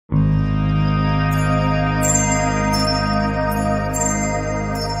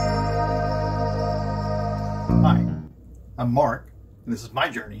I'm Mark, and this is my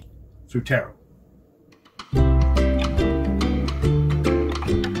journey through tarot.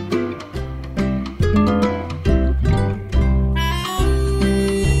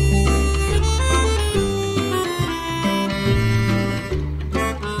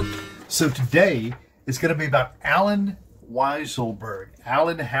 So today it's going to be about Alan Weisselberg.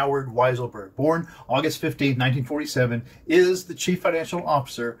 Alan Howard Weisselberg, born August 15, 1947, is the Chief Financial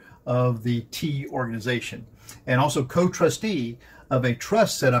Officer of the T organization and also co-trustee of a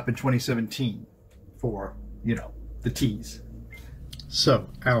trust set up in 2017 for, the T's. So,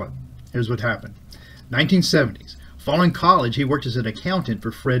 Alan, here's what happened. 1970s. Following college, he worked as an accountant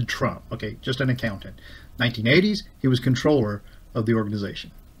for Fred Trump. Okay, just an accountant. 1980s, he was controller of the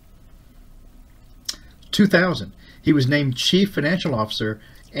organization. 2000, he was named Chief Financial Officer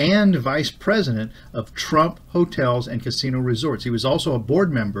and Vice President of Trump Hotels and Casino Resorts. He was also a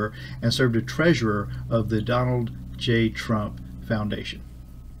board member and served as treasurer of the Donald J. Trump Foundation.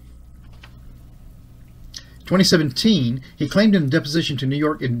 2017, he claimed in a deposition to New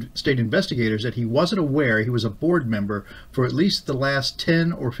York state investigators that he wasn't aware he was a board member for at least the last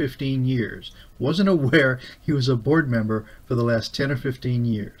 10 or 15 years. Wasn't aware he was a board member for the last 10 or 15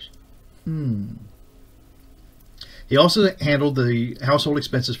 years. He also handled the household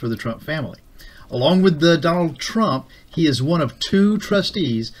expenses for the Trump family. Along with Donald Trump, he is one of 2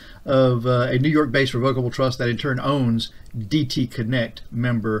 trustees of a New York-based revocable trust that in turn owns DT Connect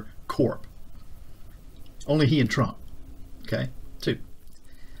Member Corp. Only he and Trump. Okay, 2.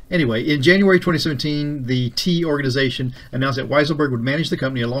 Anyway, in January 2017, the T organization announced that Weisselberg would manage the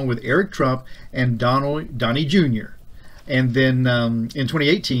company along with Eric Trump and Donnie Jr. And then in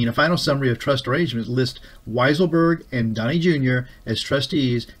 2018, a final summary of trust arrangements lists Weisselberg and Donnie Jr. as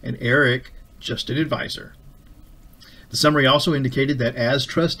trustees and Eric just an advisor. The summary also indicated that as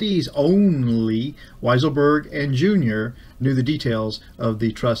trustees, only Weisselberg and Jr. knew the details of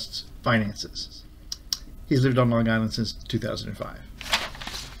the trust's finances. He's lived on Long Island since 2005.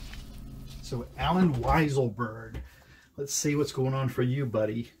 So Alan Weisselberg, let's see what's going on for you,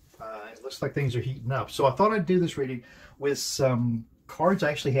 buddy. It looks like things are heating up. So I thought I'd do this reading with some cards I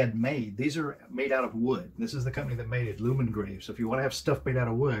actually had made. These are made out of wood. This is the company that made it, Lumengrave. So if you want to have stuff made out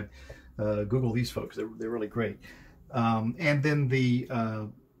of wood, Google these folks. They're really great. And then the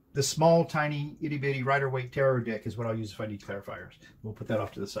small, tiny, itty-bitty Rider-Waite tarot deck is what I'll use if I need clarifiers. We'll put that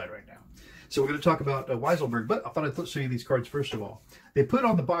off to the side right now. So we're going to talk about Weisselberg, but I thought I'd show you these cards first of all. They put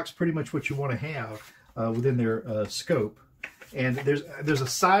on the box pretty much what you want to have within their scope. And there's a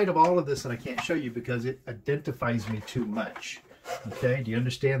side of all of this that I can't show you because it identifies me too much. Okay, do you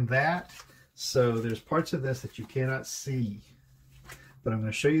understand that? So there's parts of this that you cannot see. But I'm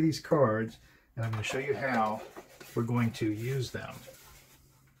going to show you these cards, and I'm going to show you how we're going to use them.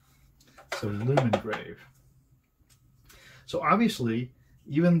 So Lumengrave. So obviously,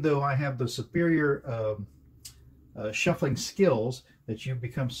 even though I have the superior shuffling skills that you've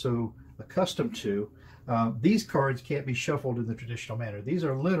become so accustomed to, these cards can't be shuffled in the traditional manner. These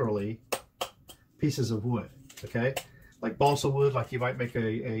are literally pieces of wood, okay? Like balsa wood, like you might make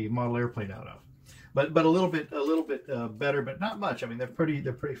a model airplane out of. But a little bit better, but not much. I mean, they're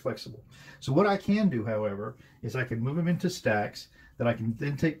pretty flexible. So what I can do, however, is I can move them into stacks that I can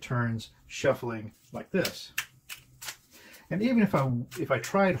then take turns shuffling like this. And even if I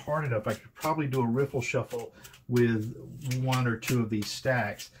tried hard enough, I could probably do a riffle shuffle with 1 or 2 of these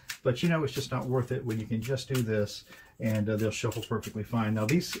stacks. But it's just not worth it when you can just do this and they'll shuffle perfectly fine. Now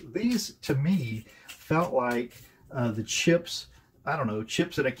these to me felt like the chips, I don't know,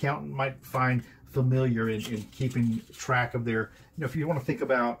 chips an accountant might find familiar in keeping track of their, if you want to think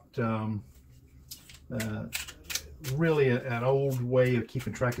about really an old way of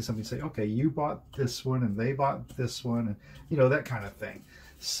keeping track of something, say, okay, you bought this one and they bought this one, and that kind of thing.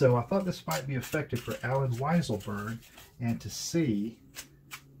 So I thought this might be effective for Alan Weisselberg, and to see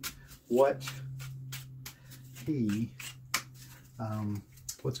what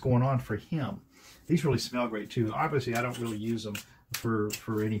what's going on for him. These really smell great too. Obviously, I don't really use them for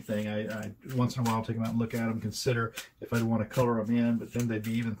anything. I once in a while take them out and look at them, consider if I'd want to color them in, but then they'd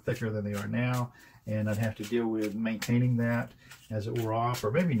be even thicker than they are now, and I'd have to deal with maintaining that as it wore off,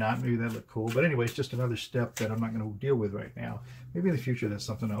 or maybe not. Maybe that'd look cool. But anyway, it's just another step that I'm not going to deal with right now. Maybe in the future that's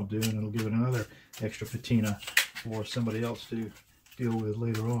something I'll do, and it'll give it another extra patina for somebody else to deal with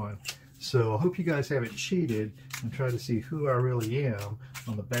later on. So I hope you guys haven't cheated and tried to see who I really am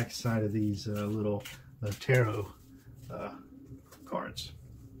on the back side of these little tarot cards.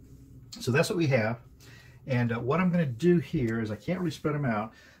 So that's what we have. And what I'm going to do here is I can't really spread them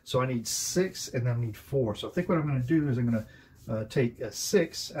out. So I need 6 and then I need 4. So I think what I'm going to do is I'm going to take a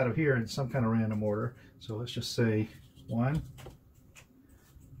 6 out of here in some kind of random order. So let's just say 1,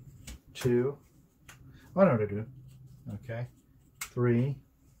 2, I know what to do. Okay, 3,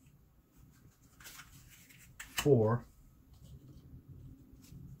 4,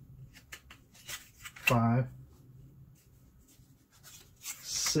 5,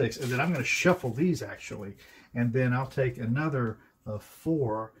 6, and then I'm going to shuffle these actually, and then I'll take another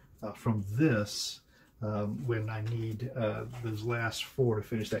 4 from this when I need those last 4 to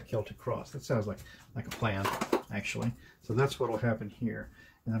finish that Celtic cross. That sounds like a plan, actually. So that's what will happen here.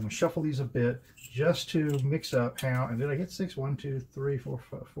 And I'm going to shuffle these a bit just to mix up how, and did I get 6? 1, 2, 3, 4,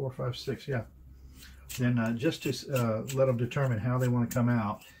 5, 6, yeah. Then just to let them determine how they want to come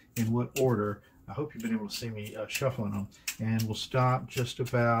out, in what order. I hope you've been able to see me shuffling them. And we'll stop just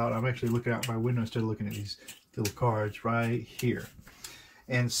about, I'm actually looking out my window instead of looking at these little cards right here.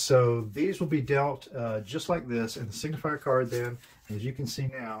 And so these will be dealt just like this. And the signifier card then, as you can see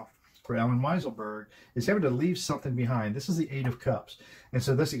now, for Alan Weisselberg, is having to leave something behind. This is the 8 of Cups. And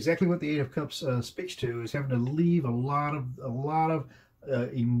so that's exactly what the 8 of Cups speaks to, is having to leave a lot of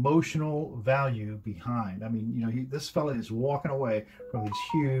emotional value behind. I mean, you know, this fella is walking away from these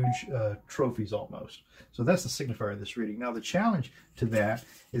huge trophies almost. So that's the signifier of this reading. Now the challenge to that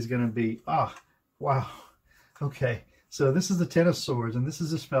is going to be, wow, okay. So this is the 10 of Swords, and this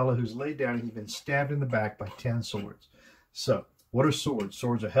is this fella who's laid down and he's been stabbed in the back by 10 swords. So what are swords?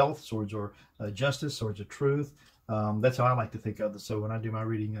 Swords are health, swords are justice, swords are truth. That's how I like to think of it. So when I do my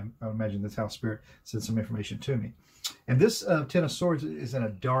reading, I imagine that's how Spirit sends some information to me. And this 10 of Swords is in a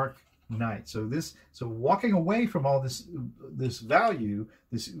dark night. So walking away from all this value,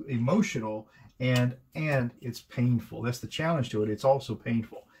 this emotional, and it's painful. That's the challenge to it. It's also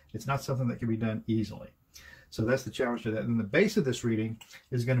painful. It's not something that can be done easily. So that's the challenge to that. And the base of this reading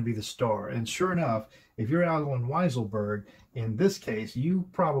is going to be the star. And sure enough, if you're Alan Weisselberg, in this case, you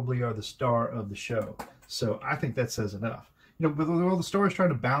probably are the star of the show. So I think that says enough. You know, but the star is trying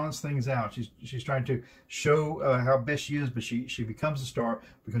to balance things out. She's trying to show how best she is, but she becomes a star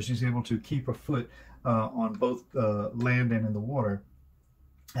because she's able to keep her foot on both land and in the water.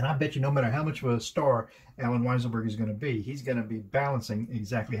 And I bet you no matter how much of a star Alan Weisselberg is going to be, he's going to be balancing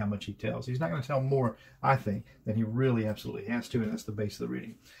exactly how much he tells. He's not going to tell more, I think, than he really absolutely has to, and that's the base of the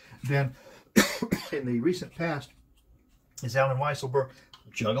reading. Then, in the recent past, is Alan Weisselberg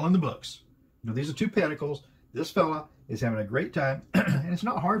juggling the books. You know, these are 2 pentacles. This fella is having a great time, and it's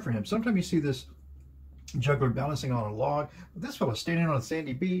not hard for him. Sometimes you see this juggler balancing on a log, but this fella's standing on a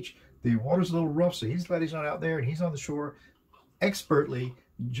sandy beach. The water's a little rough, so he's glad he's not out there, and he's on the shore expertly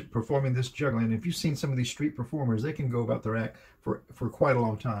performing this juggling. And if you've seen some of these street performers, they can go about their act for quite a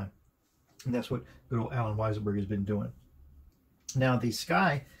long time. And that's what good old Alan Weisselberg has been doing. Now the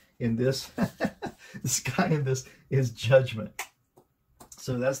sky in this, the sky in this is judgment.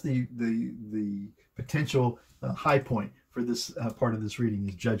 So that's the potential high point for this part of this reading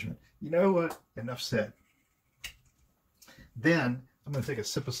is judgment. You know what? Enough said. Then I'm going to take a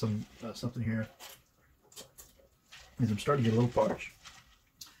sip of something here, because I'm starting to get a little parched.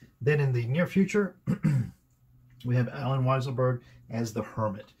 Then in the near future, we have Alan Weisselberg as the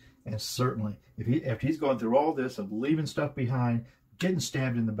Hermit. And certainly, after he's going through all this of leaving stuff behind, getting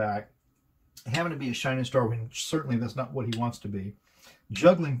stabbed in the back, having to be a shining star when certainly that's not what he wants to be,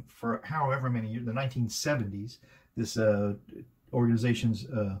 juggling for however many years, the 1970s, this organization's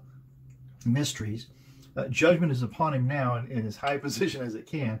mysteries, judgment is upon him now in as high a position as it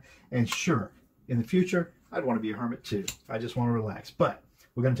can. And sure, in the future, I'd want to be a hermit too. I just want to relax. But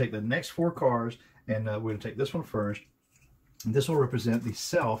we're going to take the next 4 cards, and we're going to take this one first. And this will represent the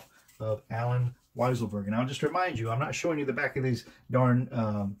self of Alan Weisselberg. And I'll just remind you, I'm not showing you the back of these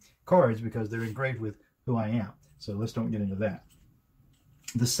darn cards because they're engraved with who I am. So let's don't get into that.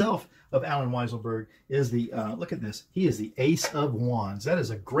 The self of Alan Weisselberg is the, look at this, he is the Ace of Wands. That is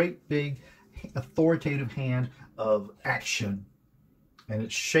a great big authoritative hand of action. And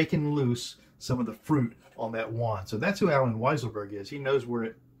it's shaking loose some of the fruit on that wand. So that's who Alan Weisselberg is. He knows where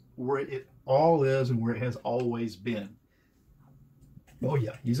it all is and where it has always been. Oh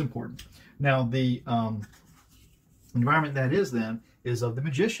yeah, he's important. Now the environment that is then is of the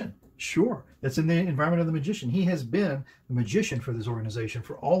Magician. Sure, that's in the environment of the Magician. He has been the magician for this organization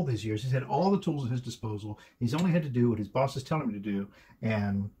for all these years. He's had all the tools at his disposal. He's only had to do what his boss is telling him to do,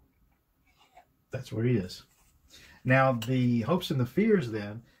 and that's where he is. Now the hopes and the fears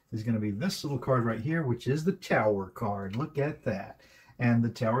then is going to be this little card right here, which is the Tower card. Look at that. And the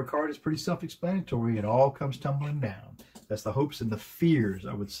Tower card is pretty self-explanatory. It all comes tumbling down. That's the hopes and the fears,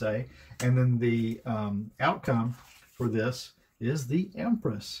 I would say. And then the outcome for this is the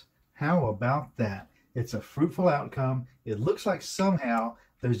Empress. How about that? It's a fruitful outcome. It looks like somehow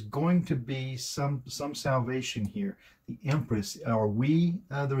there's going to be some salvation here. The Empress, are we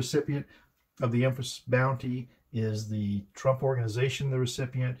the recipient of the Empress bounty? Is the Trump organization the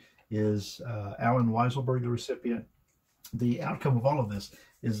recipient? Is Alan Weisselberg the recipient? The outcome of all of this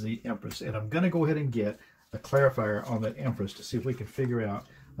is the Empress. And I'm going to go ahead and get a clarifier on that Empress to see if we can figure out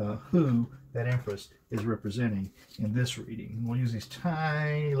who that Empress is representing in this reading. We'll use these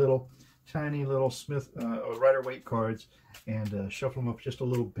tiny little Smith Rider-Waite cards and shuffle them up just a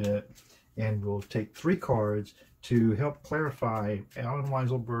little bit. And we'll take 3 cards to help clarify Alan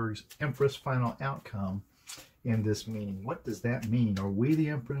Weisselberg's Empress final outcome in this meeting. What does that mean? Are we the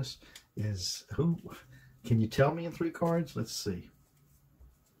Empress? Is who? Can you tell me in 3 cards? Let's see.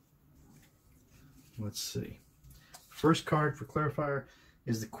 Let's see. First card for clarifier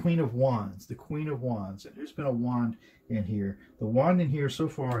is the Queen of Wands. The Queen of Wands. And there's been a wand in here. The wand in here so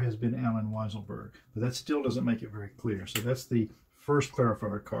far has been Alan Weisselberg, but that still doesn't make it very clear. So that's the first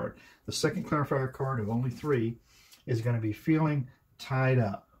clarifier card. The second clarifier card of only 3 is going to be feeling tied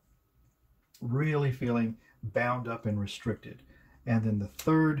up. Really feeling bound up and restricted. And then the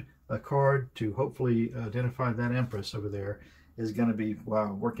third card to hopefully identify that Empress over there is going to be,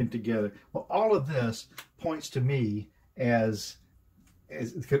 wow, working together. Well, all of this points to me as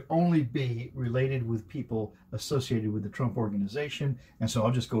it could only be related with people associated with the Trump organization. And so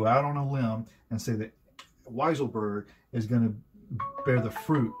I'll just go out on a limb and say that Weisselberg is going to bear the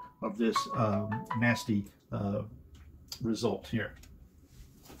fruit of this nasty result here.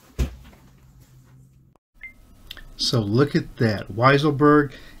 So look at that.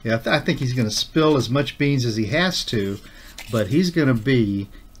 Weisselberg, yeah, I think he's going to spill as much beans as he has to, but he's going to be,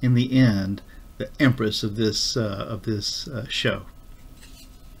 in the end, the Empress of this show.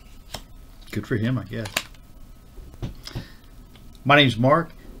 Good for him, I guess. My name's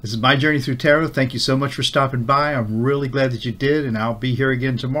Mark. This is my journey through tarot. Thank you so much for stopping by. I'm really glad that you did, and I'll be here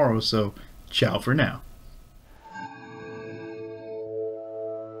again tomorrow, so ciao for now.